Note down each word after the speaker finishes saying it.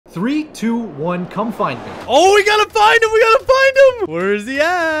3, 2, 1, come find me. Oh, we gotta find him. We gotta find him. Where is he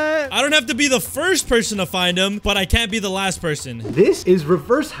at? I don't have to be the first person to find him, but I can't be the last person. This is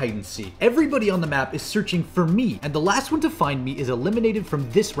reverse hide and seek. Everybody on the map is searching for me, and the last one to find me is eliminated from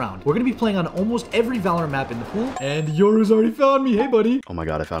this round. We're gonna be playing on almost every Valorant map in the pool, and Yoru's already found me. Hey, buddy. Oh my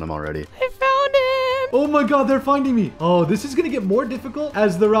god, I found him already. I found him. Oh my god, they're finding me. Oh, this is gonna get more difficult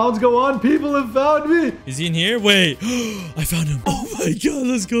as the rounds go on. People have found me. Is he in here? Wait. I found him. Oh my god,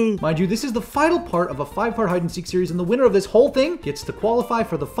 let's go. Mind you, this is the final part of a 5-part hide and seek series, and the winner of this whole thing gets to qualify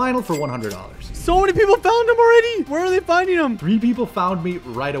for the final for $100. So many people found him already. Where are they finding him? 3 people found me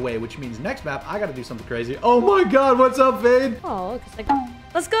right away, which means next map, I gotta do something crazy. Oh my god, what's up, Fade? Oh, look, it's like,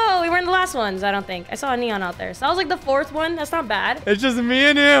 let's go. We weren't the last ones, I don't think. I saw a neon out there. So that was like the 4th one. That's not bad. It's just me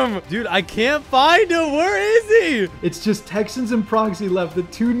and him. Dude, I can't find him. Where is he? It's just Texans and Proxy left, the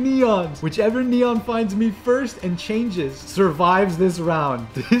 2 neons. Whichever neon finds me first and changes survives this round.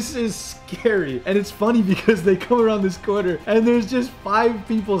 This is scary. And it's funny because they come around this corner and there's just 5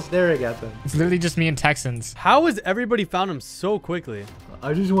 people staring at them. It's literally just me and Texans. How has everybody found him so quickly?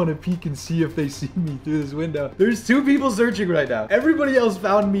 I just want to peek and see if they see me through this window. There's 2 people searching right now. Everybody else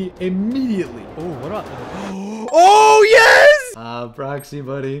found me immediately. Oh, what about... Oh, yes! Proxy,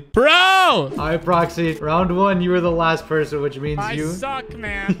 buddy. Bro! All right, Proxy. Round 1, you were the last person, which means I you... suck,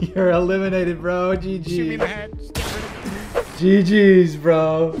 man. You're eliminated, bro. GG. Shoot me in the head. Just get rid of me. GG's,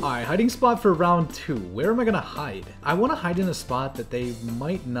 bro. All right, hiding spot for round 2. Where am I gonna hide? I want to hide in a spot that they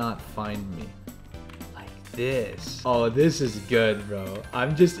might not find me. This. Oh, this is good, bro.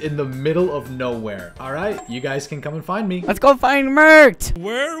 I'm just in the middle of nowhere. All right, you guys can come and find me. Let's go find Mert.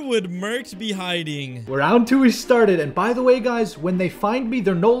 Where would Mercs be hiding? Round 2 is started, and by the way, guys, when they find me,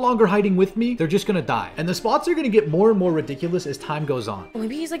 they're no longer hiding with me. They're just gonna die. And the spots are gonna get more and more ridiculous as time goes on.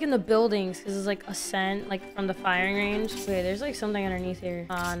 Maybe he's like in the buildings because it's like a scent like from the firing range. Wait, there's like something underneath here.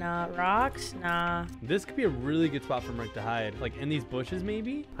 Nah, rocks? Nah. This could be a really good spot for Merc to hide. Like in these bushes,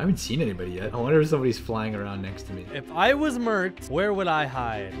 maybe? I haven't seen anybody yet. I wonder if somebody's flying around next to me. If I was Merc, where would I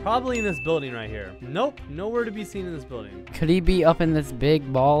hide? Probably in this building right here. Nope, nowhere to be seen in this building. Could he be up in this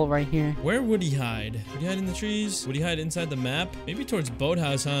big ball right here? Where would he hide? Would he hide in the trees? Would he hide inside the map? Maybe towards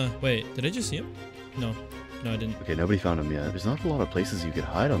boathouse, huh? Wait, did I just see him? No. No, I didn't. Okay, nobody found him yet. There's not a lot of places you could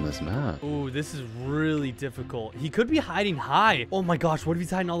hide on this map. Ooh, this is really difficult. He could be hiding high. Oh my gosh, what if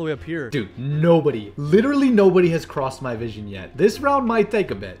he's hiding all the way up here? Dude, nobody, literally nobody has crossed my vision yet. This round might take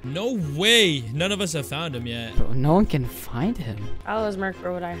a bit. No way. None of us have found him yet. Bro, no one can find him. If I was Merc,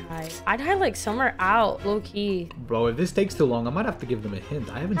 where would I hide? I'd hide like somewhere out, low key. Bro, if this takes too long, I might have to give them a hint.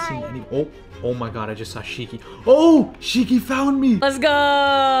 I haven't seen any. Oh my god, I just saw Shiki. Oh, Shiki found me. Let's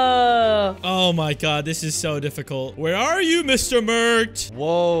go. Oh my god, this is so difficult. Where are you, Mr. Mert?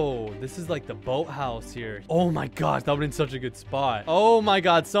 Whoa, this is like the boathouse here. Oh my gosh, that would have been such a good spot. Oh my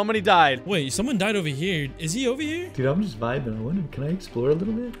god, somebody died. Wait, someone died over here. Is he over here? Dude, I'm just vibing. I wonder, can I explore a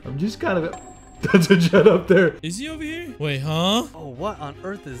little bit? I'm just kind of... That's a jet up there. Is he over here? Wait, huh? Oh, what on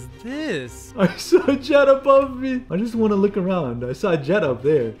earth is this? I saw a jet above me. I just want to look around. I saw a jet up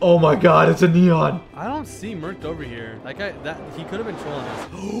there. Oh my god, it's a neon. I don't see Merc over here. That guy, he could have been trolling us.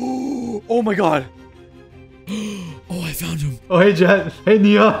 Oh my god. Oh, I found him. Oh, hey, Jet. Hey,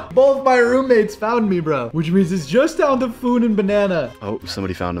 Neon. Both my roommates found me, bro. Which means it's just down to Food and Banana. Oh,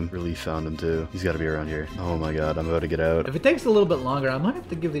 somebody found him. Relief found him too. He's got to be around here. Oh my god, I'm about to get out. If it takes a little bit longer, I might have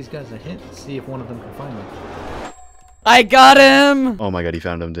to give these guys a hint to see if one of them can find me. I got him! Oh my god, he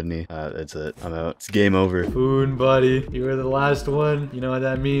found him, didn't he? That's it. I'm out. It's game over. Food, buddy. You were the last one. You know what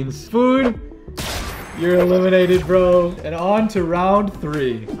that means. Food. You're eliminated, bro. And on to round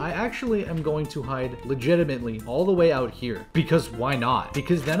 3. I actually am going to hide legitimately all the way out here. Because why not?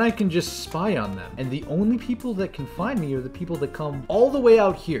 Because then I can just spy on them. And the only people that can find me are the people that come all the way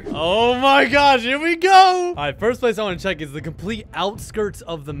out here. Oh my gosh, here we go. All right, first place I want to check is the complete outskirts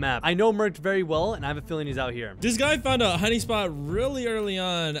of the map. I know Merc very well, and I have a feeling he's out here. This guy found a hiding spot really early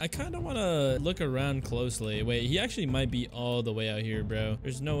on. I kind of want to look around closely. Wait, he actually might be all the way out here, bro.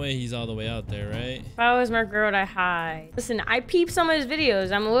 There's no way he's all the way out there, right? If I was Merc, where would I hide? Listen, I peeped some of his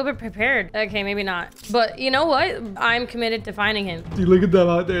videos. I'm a little bit prepared. Okay, maybe not. But you know what? I'm committed to finding him. Dude, look at them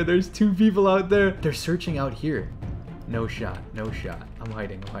out there. There's 2 people out there. They're searching out here. No shot. No shot. I'm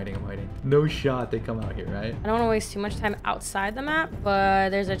hiding. I'm hiding. I'm hiding. No shot they come out here, right? I don't want to waste too much time outside the map, but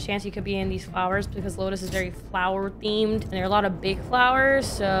there's a chance you could be in these flowers because Lotus is very flower themed and there are a lot of big flowers,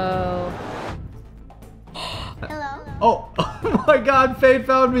 so... Hello? Oh, oh my god, Faye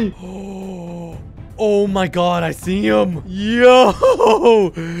found me. Oh my god, I see him. Yo.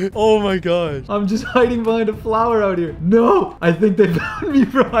 Oh my gosh. I'm just hiding behind a flower out here. No, I think they found me,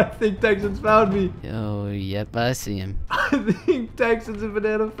 bro. I think Texans found me. Oh, yep, I see him. I think Texans and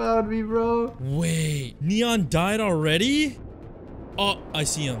Banana found me, bro. Wait, Neon died already? Oh, I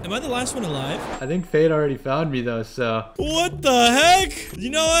see him. Am I the last one alive? I think Fade already found me though, so. What the heck? You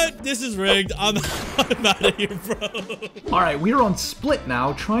know what? This is rigged. I'm out of here, bro. All right, we are on Split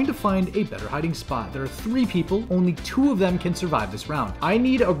now, trying to find a better hiding spot. There are 3 people. Only 2 of them can survive this round. I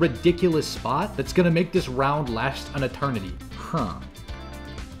need a ridiculous spot that's gonna make this round last an eternity. Huh.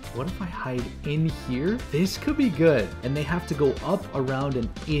 What if I hide in here? This could be good. And they have to go up, around, and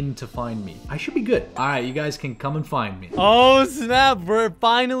in to find me. I should be good. All right, you guys can come and find me. Oh snap, we're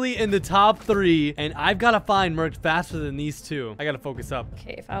finally in the top 3 and I've got to find Merc faster than these 2. I got to focus up.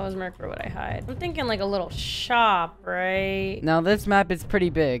 Okay, if I was Merc, where would I hide? I'm thinking like a little shop, right? Now, this map is pretty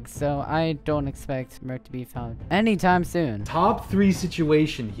big, so I don't expect Merc to be found anytime soon. Top 3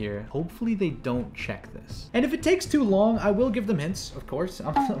 situation here. Hopefully they don't check this. And if it takes too long, I will give them hints, of course.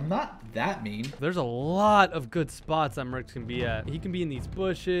 I'm not that mean. There's a lot of good spots that Merc can be at. He can be in these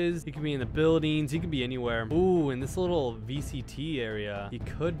bushes. He can be in the buildings. He can be anywhere. Ooh, in this little VCT area. He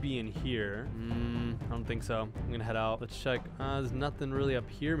could be in here. I don't think so. I'm gonna head out. Let's check. There's nothing really up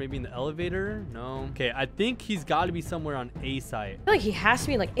here. Maybe in the elevator? No. Okay, I think he's got to be somewhere on A site. I feel like he has to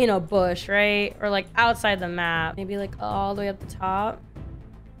be like in a bush, right? Or like outside the map. Maybe like all the way up the top.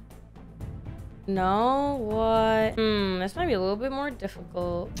 No? What? This might be a little bit more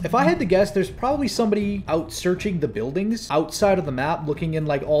difficult. If I had to guess, there's probably somebody out searching the buildings outside of the map, looking in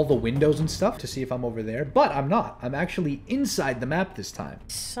like all the windows and stuff to see if I'm over there. But I'm not. I'm actually inside the map this time.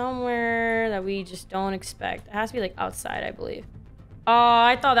 Somewhere that we just don't expect. It has to be like outside, I believe. Oh,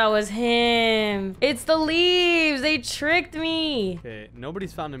 I thought that was him. It's the leaves. They tricked me. Okay,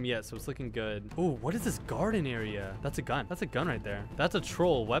 nobody's found him yet, so it's looking good. Ooh, what is this garden area? That's a gun. That's a gun right there. That's a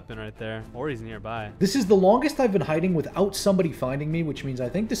troll weapon right there. Or he's nearby. This is the longest I've been hiding without somebody finding me, which means I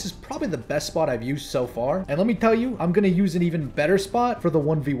think this is probably the best spot I've used so far. And let me tell you, I'm going to use an even better spot for the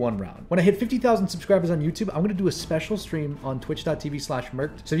 1v1 round. When I hit 50,000 subscribers on YouTube, I'm going to do a special stream on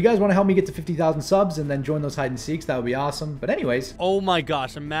twitch.tv/merkt. So if you guys want to help me get to 50,000 subs and then join those hide and seeks, that would be awesome. But anyways. Oh my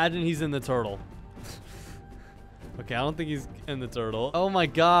gosh, imagine he's in the turtle. Okay, I don't think he's in the turtle. Oh my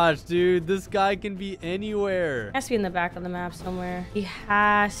gosh, dude, this guy can be anywhere. He has to be in the back of the map somewhere. He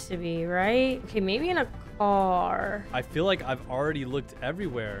has to be, right? Okay, maybe in a car. I feel like I've already looked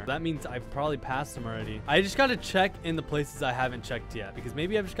everywhere. That means I've probably passed him already. I just gotta check in the places I haven't checked yet, because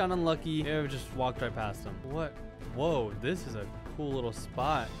maybe I've just gotten unlucky. Maybe I've just walked right past him. What? Whoa, this is a cool little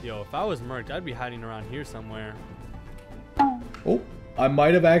spot. Yo, if I was Merked, I'd be hiding around here somewhere. Oh, I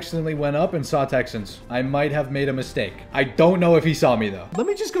might have accidentally went up and saw Texans. I might have made a mistake. I don't know if he saw me though. Let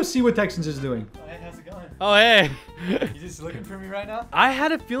me just go see what Texans is doing. Hey, how's it going? Oh, hey. You just looking for me right now? I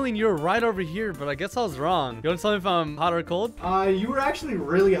had a feeling you were right over here, but I guess I was wrong. You want to tell me if I'm hot or cold? You were actually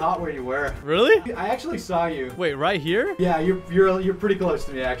really hot where you were. Really? I actually saw you. Wait, right here? Yeah, you're pretty close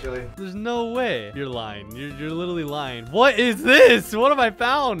to me actually. There's no way. You're lying. You're literally lying. What is this? What have I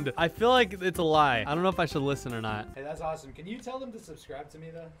found? I feel like it's a lie. I don't know if I should listen or not. Hey, that's awesome. Can you tell them to subscribe to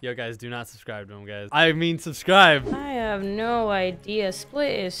me though? Yo, guys, do not subscribe to him, guys. I mean, subscribe. I have no idea.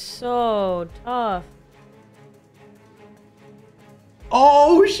 Split is so tough.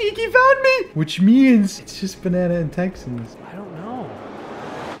 Oh, Shiki found me! Which means it's just Banana and Texans. I don't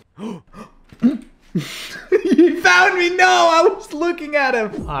know. He found me! No, I was looking at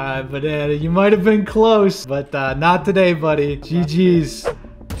him. All right, Banana, you might have been close, but not today, buddy. GG's.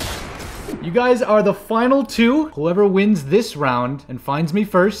 You guys are the final 2. Whoever wins this round and finds me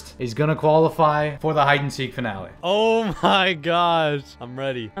first is gonna qualify for the hide and seek finale. Oh my gosh. I'm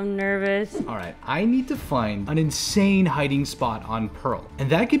ready. I'm nervous. All right, I need to find an insane hiding spot on Pearl.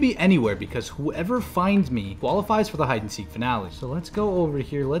 And that could be anywhere because whoever finds me qualifies for the hide and seek finale. So let's go over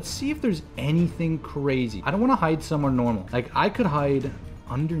here. Let's see if there's anything crazy. I don't want to hide somewhere normal. Like I could hide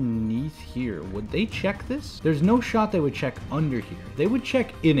underneath here. Would they check this? There's no shot they would check under here. They would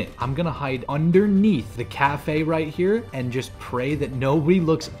check in it. I'm gonna hide underneath the cafe right here and just pray that nobody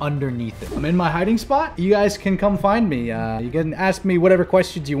looks underneath it. I'm in my hiding spot. You guys can come find me. You can ask me whatever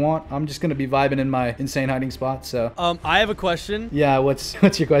questions you want. I'm just gonna be vibing in my insane hiding spot. So I have a question. yeah, what's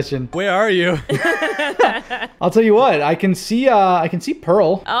your question? Where are you? I'll tell you what, I can see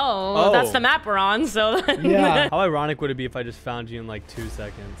Pearl. Oh, that's the map we're on, so. Yeah. How ironic would it be if I just found you in like 2 seconds?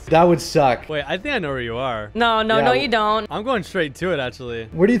 seconds. That would suck. Wait, I think I know where you are. No, no, Yeah. no, you don't. I'm going straight to it, actually.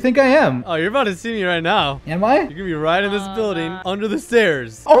 Where do you think I am? Oh, you're about to see me right now. Am I? You're gonna be right in this building, under the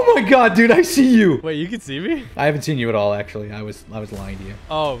stairs. Oh my god, dude, I see you. Wait, you can see me? I haven't seen you at all, actually. I was lying to you.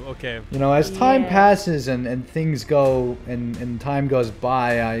 Oh, okay. You know, as time Yeah. passes and things go and time goes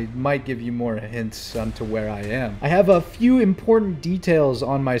by, I might give you more hints onto where I am. I have a few important details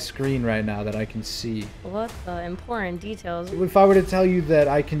on my screen right now that I can see. What the important details? If I were to tell you that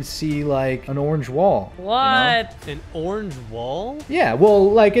I can see like an orange wall. you know? What? An orange wall? Yeah,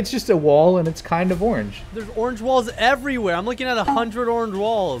 well, like it's just a wall and it's kind of orange. There's orange walls everywhere. I'm looking at 100 orange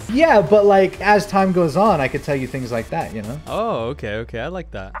walls. Yeah, but like as time goes on, I could tell you things like that, you know? Oh, okay, okay. I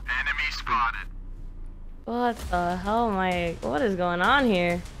like that. What the hell am I? What is going on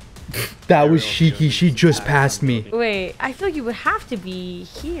here? That was Shiki. She just passed me. Wait, I feel like you would have to be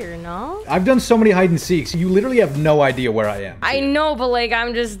here, no? I've done so many hide and seeks. You literally have no idea where I am. I know, but like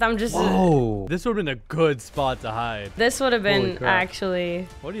I'm just. Whoa. This would have been a good spot to hide. This would have Holy been crap. actually.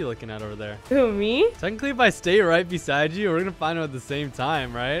 What are you looking at over there? Who, me? Technically, if I stay right beside you, we're gonna find out at the same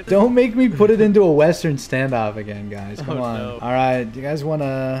time, right? Don't make me put it into a Western standoff again, guys. Come Oh, on. no. All right, do you guys want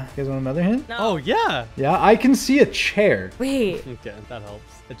another hint? No. Oh, yeah. Yeah, I can see a chair. Wait. Okay, that helps.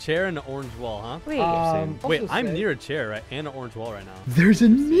 A chair and an orange wall, huh? Wait. Wait, also I'm say- near a chair, right? And an orange wall right now. There's a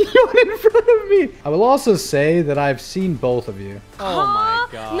neon in front of me. I will also say that I've seen both of you. Oh my Huh?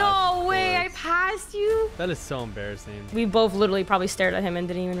 god. No way! I Forrest. passed you. That is so embarrassing. We both literally probably stared at him and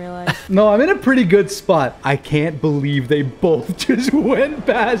didn't even realize. No, I'm in a pretty good spot. I can't believe they both just went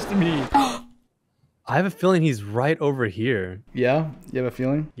past me. I have a feeling he's right over here. Yeah, you have a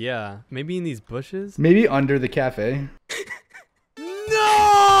feeling? Yeah, maybe in these bushes? Maybe under the cafe.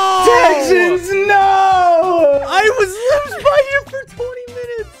 No! Texans, no! I was left by here for 20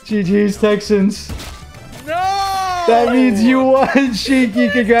 minutes. GG's, Texans. No! That means you won,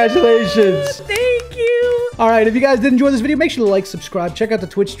 Shiki. Congratulations. Thank you. All right, if you guys did enjoy this video, make sure to like, subscribe, check out the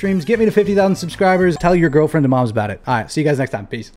Twitch streams, get me to 50,000 subscribers, tell your girlfriend and moms about it. All right, see you guys next time. Peace.